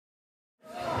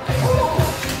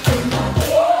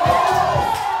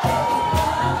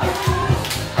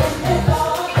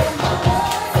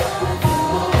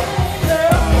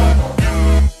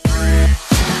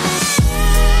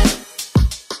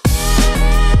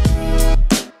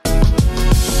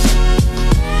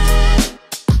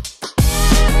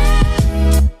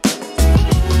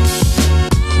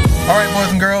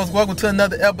welcome to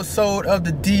another episode of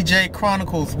the DJ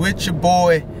Chronicles with your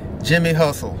boy Jimmy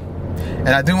Hustle. And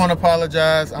I do want to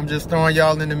apologize, I'm just throwing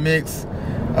y'all in the mix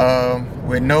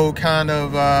with no kind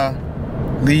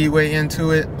of leeway into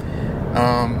it.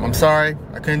 I'm sorry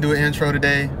I couldn't do an intro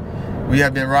today. We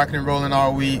have been rocking and rolling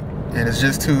all week and it's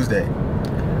just Tuesday.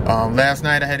 Last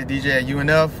night I had a DJ at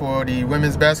UNF for the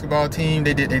women's basketball team.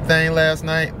 They did their thing last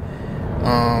night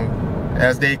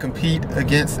as they compete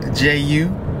against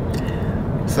JU.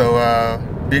 So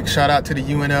big shout out to the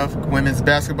UNF women's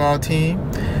basketball team.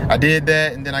 I did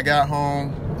that and then I got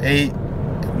home, ate,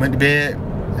 went to bed,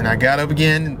 and I got up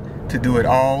again to do it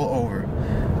all over.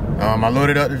 I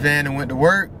loaded up the van and went to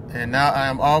work, and now I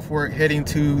am off work heading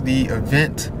to the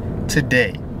event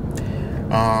today.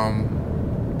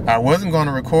 I wasn't going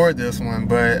to record this one,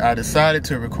 but I decided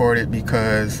to record it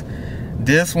because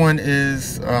this one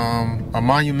is a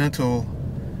monumental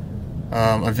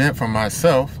event for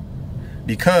myself.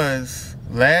 Because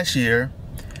last year,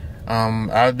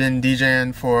 I've been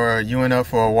DJing for UNF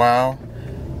for a while.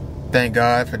 Thank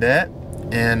God for that.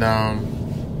 And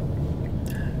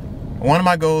one of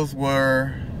my goals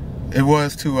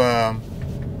was to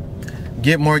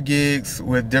get more gigs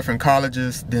with different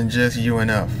colleges than just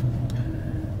UNF.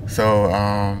 So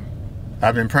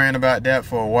I've been praying about that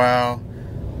for a while.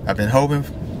 I've been hoping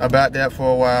about that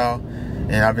for a while,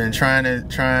 and I've been trying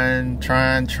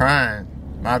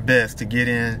my best to get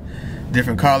in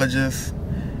different colleges,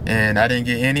 and I didn't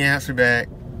get any answer back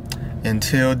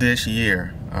until this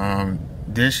year.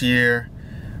 This year,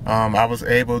 I was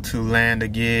able to land a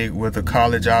gig with a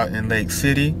college out in Lake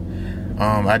City.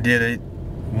 I did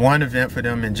one event for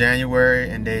them in January,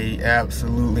 and they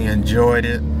absolutely enjoyed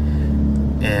it,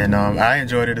 and I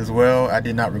enjoyed it as well. I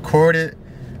did not record it,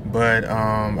 but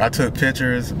I took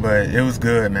pictures, but it was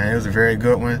good, man. It was a very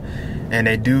good one. And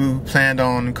they do plan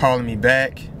on calling me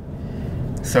back.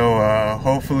 So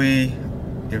hopefully,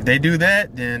 if they do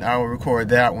that, then I will record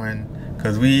that one,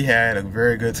 because we had a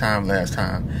very good time last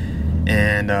time.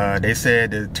 And they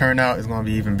said the turnout is going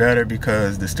to be even better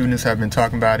because the students have been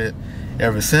talking about it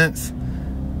ever since.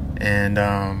 And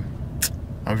I'm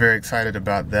very excited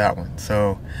about that one.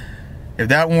 So if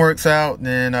that one works out,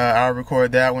 then I'll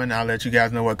record that one. I'll let you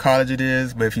guys know what college it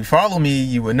is. But if you follow me,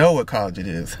 you will know what college it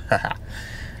is.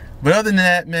 But other than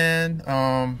that, man,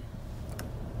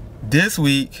 this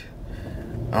week,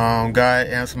 God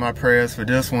answered my prayers for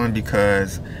this one,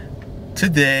 because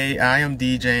today I am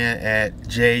DJing at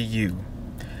JU.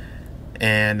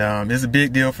 And it's a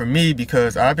big deal for me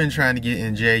because I've been trying to get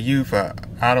in JU for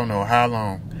I don't know how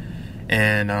long.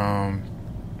 And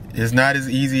it's not as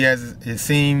easy as it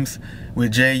seems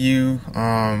with JU.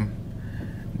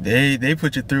 They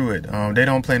put you through it. They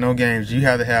don't play no games. You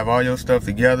have to have all your stuff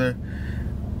together,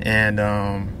 and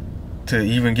to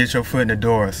even get your foot in the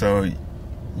door. So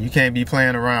you can't be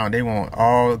playing around. They want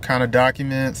all kind of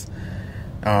documents.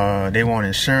 They want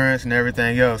insurance and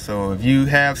everything else. So if you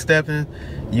have stepping,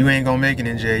 you ain't gonna make it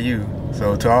in JU.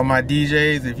 So to all my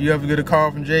DJs, if you ever get a call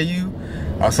from JU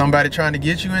or somebody trying to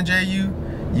get you in JU,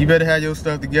 you better have your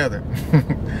stuff together.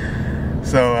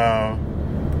 So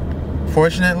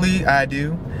fortunately I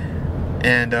do,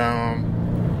 and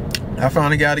I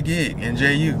finally got a gig in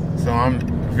JU. So I'm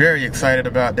very excited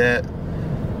about that.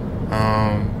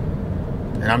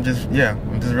 And I'm just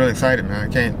really excited, man.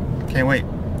 I can't wait.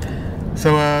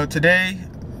 So today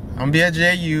I'm gonna be at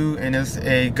JU, and it's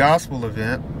a gospel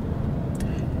event,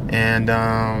 and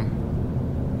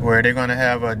where they're gonna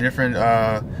have a different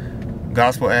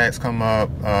gospel acts come up,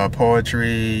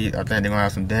 poetry. I think they're gonna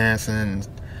have some dancing,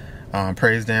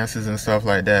 praise dances and stuff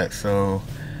like that. So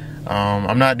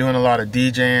I'm not doing a lot of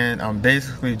DJing. I'm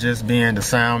basically just being the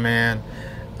sound man.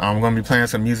 I'm gonna be playing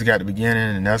some music at the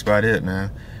beginning, and that's about it,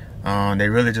 man. They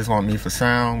really just want me for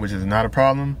sound, which is not a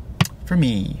problem for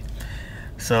me.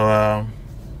 So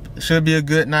it should be a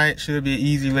good night. Should be an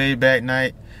easy, laid back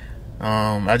night.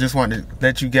 I just want to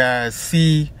let you guys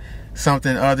see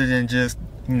something other than just,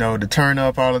 you know, the turn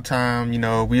up all the time. You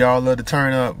know, we all love to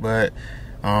turn up, but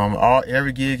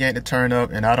every gig ain't to turn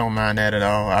up, and I don't mind that at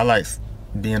all. I like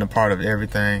being a part of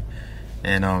everything,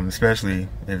 and especially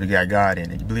if it got God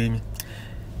in it. You believe me?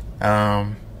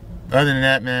 Other than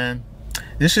that, man,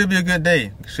 this should be a good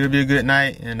day. Should be a good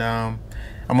night, and I'm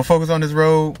gonna focus on this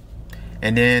road.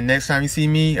 And then next time you see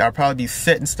me, I'll probably be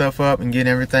setting stuff up and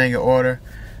getting everything in order.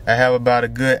 I have about a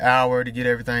good hour to get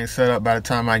everything set up by the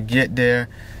time I get there.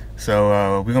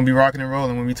 So we're gonna be rocking and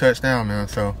rolling when we touch down, man.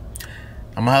 So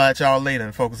I'm gonna holler at y'all later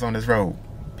and focus on this road.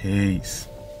 Peace.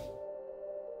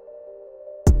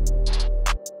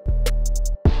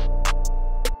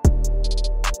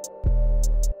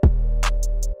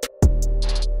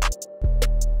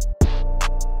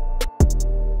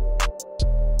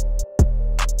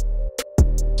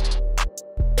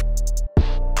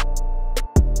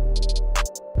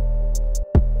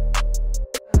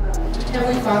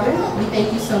 Heavenly Father, we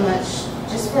thank you so much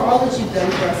just for all that you've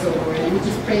done for us, O Lord. And we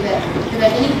just pray that if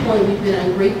at any point we've been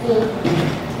ungrateful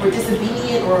or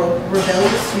disobedient or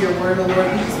rebellious to your word, O Lord,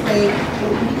 we just pray,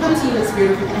 we come to you in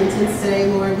spirit of repentance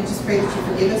today, Lord. We just pray that you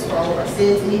forgive us for all of our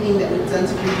sins, anything that we've done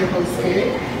to grieve your Holy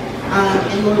Spirit.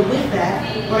 And Lord, with that,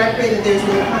 Lord, I pray that there's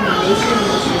no condemnation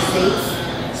amongst your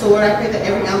saints. So Lord, I pray that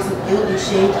every ounce of guilt and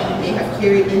shame that we may have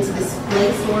carried into this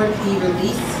place, Lord, be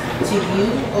released to you,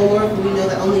 O Lord, for we know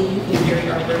that only you can carry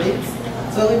our burdens.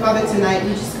 So, Holy Father, tonight we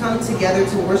just come together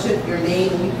to worship your name,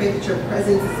 and we pray that your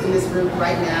presence is in this room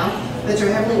right now, that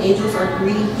your heavenly angels are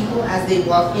greeting people as they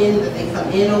walk in, that they come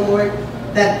in, oh Lord,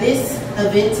 that this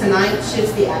event tonight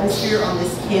shifts the atmosphere on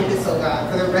this campus, oh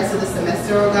God, for the rest of the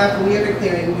semester, oh God, for we are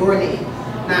declaring your name,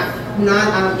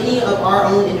 not any of our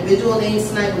own individual names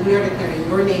tonight, but we are declaring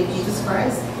your name, Jesus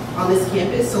Christ, on this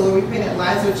campus. So, Lord, we pray that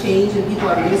lives are changed and people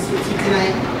are ministered to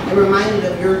tonight and reminded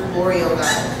of your glory, oh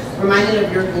God. Reminded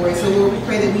of your glory. So Lord, we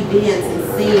pray that we dance and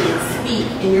sing and speak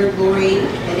in your glory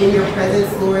and in your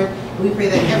presence, Lord. And we pray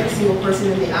that every single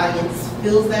person in the audience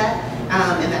feels that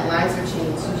and that lives are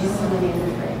changed. In Jesus' name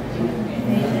we pray.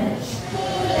 Amen.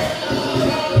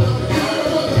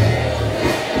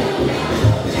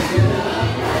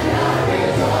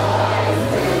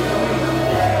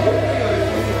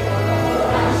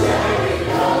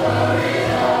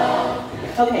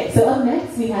 Okay, so up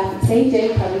next we have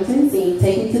KJ Covington singing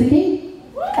Take Me to the King.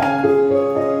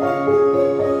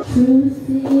 Truth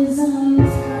is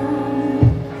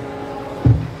untied,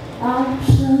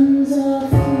 options are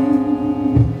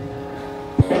few.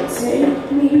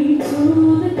 Take me to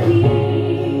the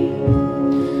King.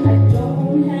 I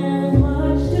don't have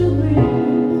much to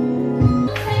bring.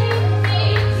 Take me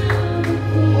to the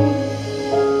King.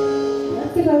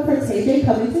 Let's give it up for KJ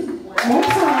Covington one more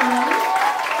time.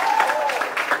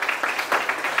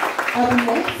 Up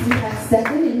next, we have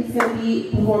Stephen, and he's going to be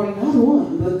performing not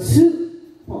one, but two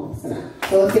poems tonight.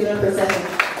 So let's give it up for Stephen.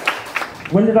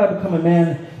 When did I become a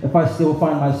man if I still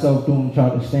find myself doing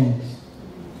childish things?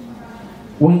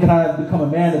 When could I become a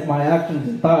man if my actions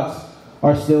and thoughts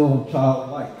are still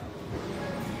childlike?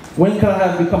 When could I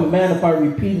have become a man if I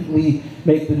repeatedly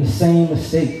make the same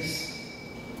mistakes?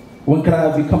 When could I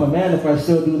have become a man if I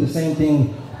still do the same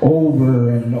thing over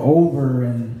and over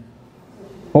and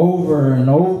over and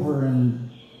over and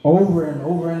over and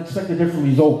over and expect a different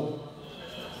result?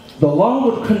 The law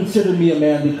would consider me a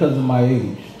man because of my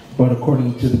age, but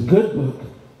according to the good book,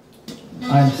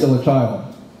 I am still a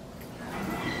child.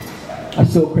 I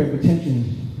still crave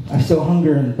attention. I still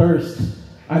hunger and thirst.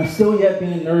 I'm still yet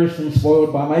being nourished and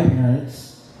spoiled by my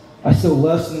parents. I still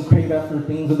lust and crave after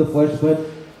things of the flesh, but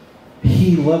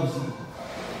he loves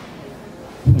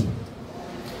me.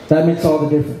 That makes all the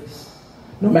difference.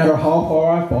 No matter how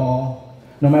far I fall,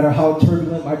 no matter how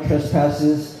turbulent my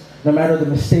trespasses, no matter the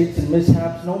mistakes and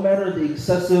mishaps, no matter the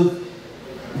excessive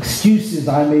excuses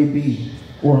I may be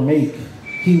or make,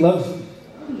 he loves me.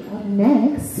 Up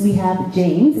next, we have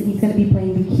James, and he's going to be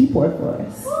playing the keyboard for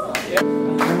us. I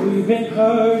know you've been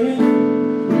hurting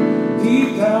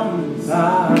deep down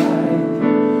inside.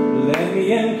 Let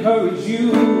me encourage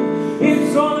you,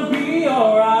 it's gonna be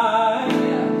alright.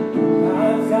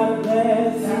 God's got a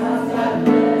blessing. God's got a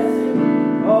blessing.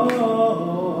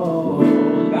 Oh,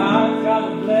 God's got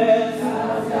a blessing.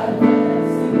 God's got a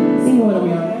blessing. Sing with me.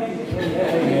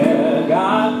 Yeah,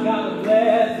 God's got a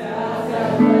blessing. God's got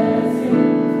a blessing.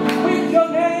 With your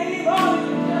name on it.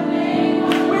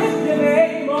 With your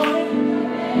name on it.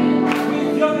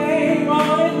 With your name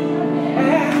on it.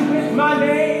 And with my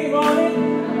name on it.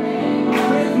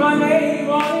 With my name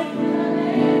on it.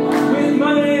 With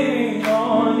my name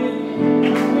on it.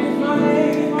 With my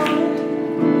name on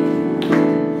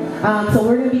it. So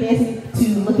we're going to be dancing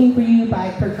to Looking For You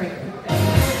by Kirk Franklin.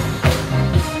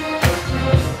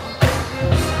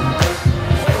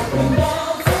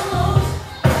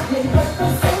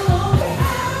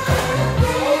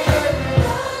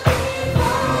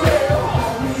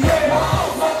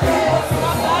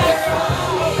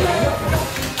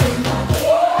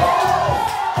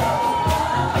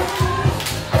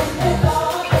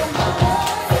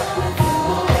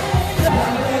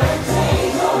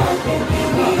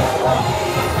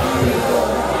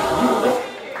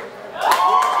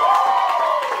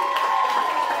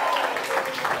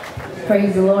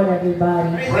 Praise the Lord,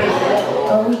 everybody.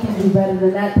 Oh, we can do better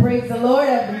than that. Praise the Lord,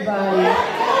 everybody.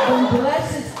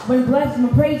 When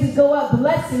praises go up,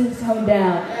 blessings come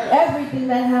down. Everything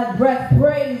that has breath,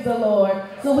 praise the Lord.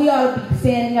 So we ought to be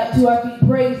standing up to our feet,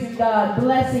 praising God,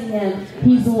 blessing Him.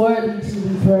 He's worthy to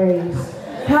be praised.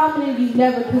 How many of you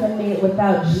never could have made it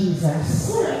without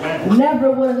Jesus?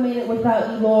 Never would have made it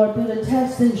without you, Lord. Through the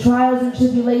tests and trials and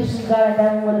tribulations, God, I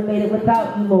never would have made it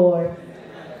without you, Lord.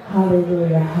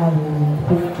 Hallelujah, hallelujah.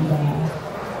 Thank you, God.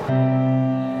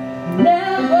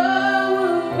 Never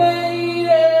would have made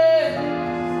it.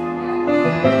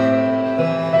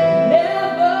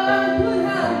 Never could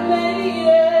have made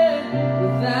it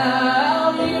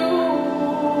without you.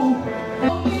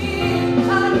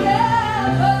 I never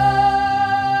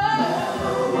would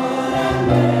have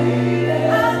made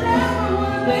it. I never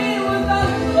would have made it without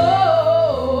you, Lord.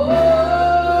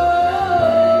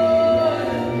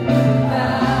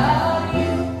 Without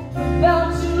you,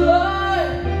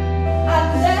 Lord, I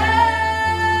never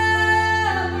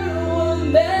would have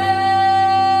made it.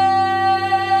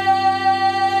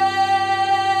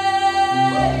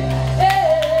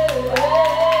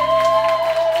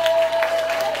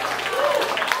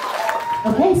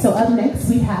 Okay, so up next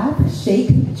we have Shake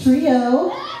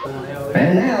Trio.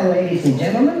 And now, ladies and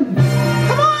gentlemen,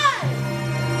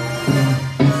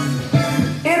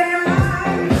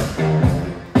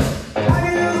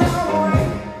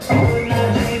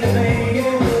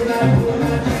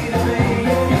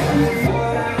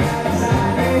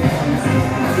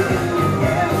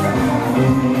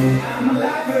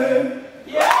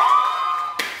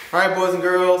 All right, boys and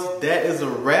girls, that is a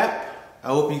wrap. I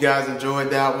hope you guys enjoyed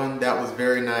that one. That was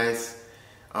very nice.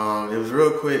 It was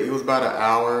real quick. It was about an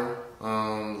hour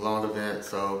long event,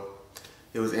 so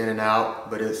it was in and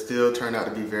out, but it still turned out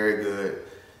to be very good.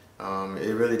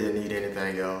 It really didn't need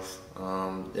anything else.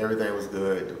 Everything was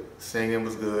good. The singing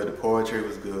was good, the poetry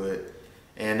was good,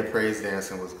 and the praise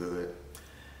dancing was good.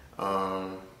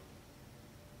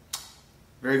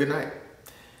 Very good night.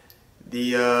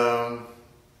 The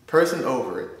person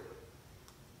over it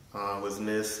was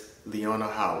Miss Leona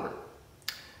Howard.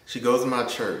 She goes to my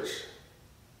church.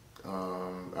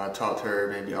 I talked to her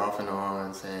maybe off and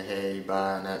on, saying hey,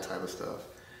 bye, and that type of stuff.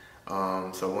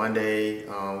 So one day,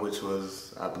 which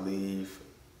was, I believe,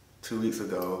 2 weeks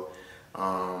ago,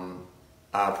 I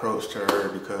approached her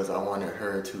because I wanted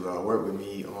her to work with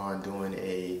me on doing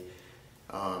a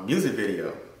music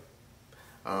video,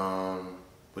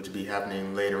 which will be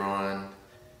happening later on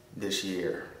this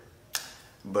year.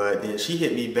 But then she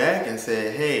hit me back and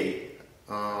said, hey,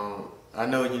 I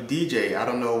know you DJ. I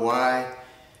don't know why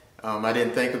I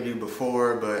didn't think of you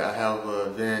before, but I have an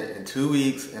event in 2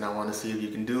 weeks and I want to see if you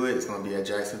can do it. It's going to be at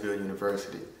Jacksonville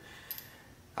University.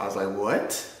 I was like,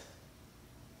 what?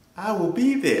 I will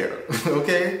be there,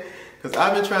 okay? Because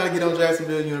I've been trying to get on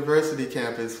Jacksonville University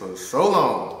campus for so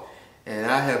long and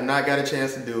I have not got a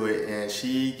chance to do it, and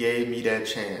she gave me that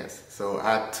chance. So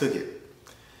I took it.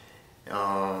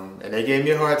 And they gave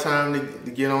me a hard time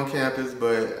to get on campus,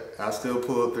 but I still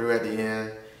pulled through at the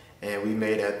end, and we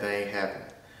made that thing happen.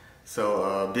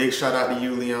 So big shout out to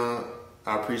you, Leon.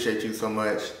 I appreciate you so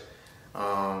much.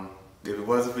 If it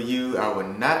wasn't for you, I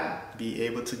would not be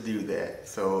able to do that.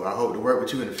 So I hope to work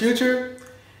with you in the future,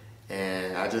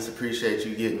 and I just appreciate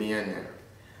you getting me in there.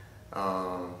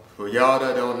 For y'all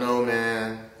that don't know,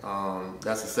 man,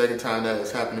 that's the second time that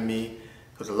has happened to me.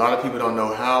 Because a lot of people don't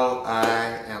know how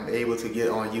I am able to get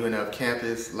on UNF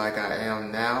campus like I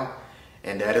am now.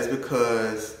 And that is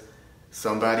because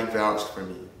somebody vouched for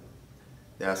me.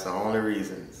 That's the only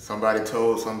reason. Somebody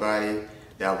told somebody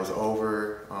that was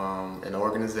over an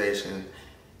organization,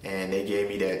 and they gave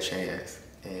me that chance.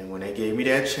 And when they gave me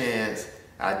that chance,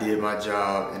 I did my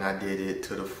job and I did it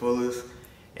to the fullest.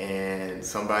 And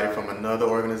somebody from another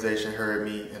organization heard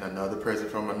me, and another person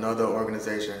from another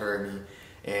organization heard me,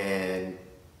 and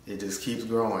it just keeps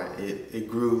growing. It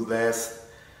grew last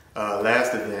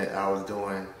event I was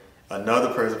doing.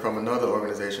 Another person from another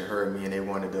organization heard me and they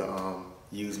wanted to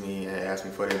use me and ask me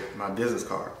for my business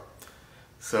card.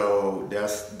 So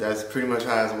that's pretty much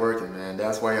how it's working, man.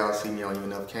 That's why y'all see me on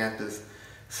UNF campus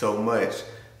so much.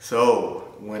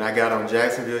 So when I got on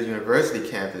Jacksonville University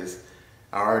campus,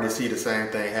 I already see the same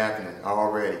thing happening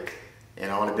already.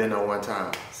 And I only been there one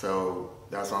time. So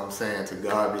that's what I'm saying. To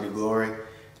God be the glory.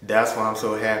 That's why I'm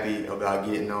so happy about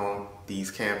getting on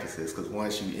these campuses, because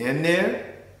once you in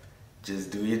there, just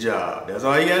do your job. That's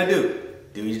all you gotta do.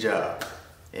 Do your job.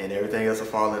 And everything else will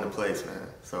fall into place, man.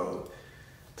 So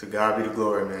to God be the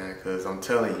glory, man, because I'm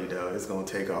telling you, though, it's gonna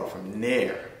take off from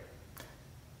there.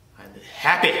 I'm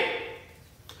happy.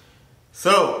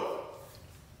 So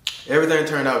everything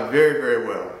turned out very, very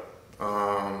well.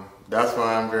 That's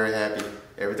why I'm very happy.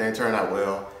 Everything turned out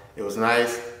well. It was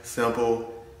nice, simple,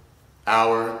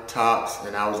 hour tops,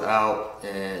 and I was out,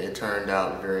 and it turned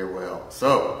out very well.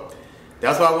 So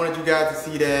that's why I wanted you guys to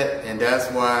see that, and that's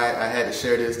why I had to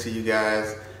share this to you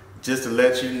guys just to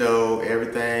let you know,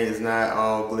 everything is not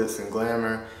all glitz and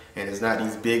glamour, and it's not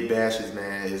these big bashes,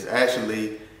 man. It's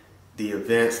actually the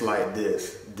events like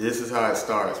this. This is how it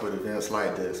starts, with events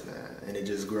like this, man, and it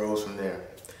just grows from there.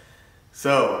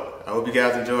 So, I hope you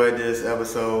guys enjoyed this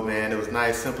episode, man. It was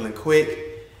nice, simple, and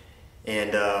quick,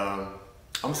 and I'm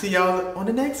gonna see y'all on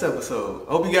the next episode.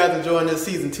 I hope you guys enjoying this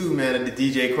season 2, man, of the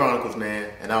DJ Chronicles, man,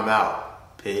 and I'm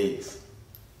out. Peace.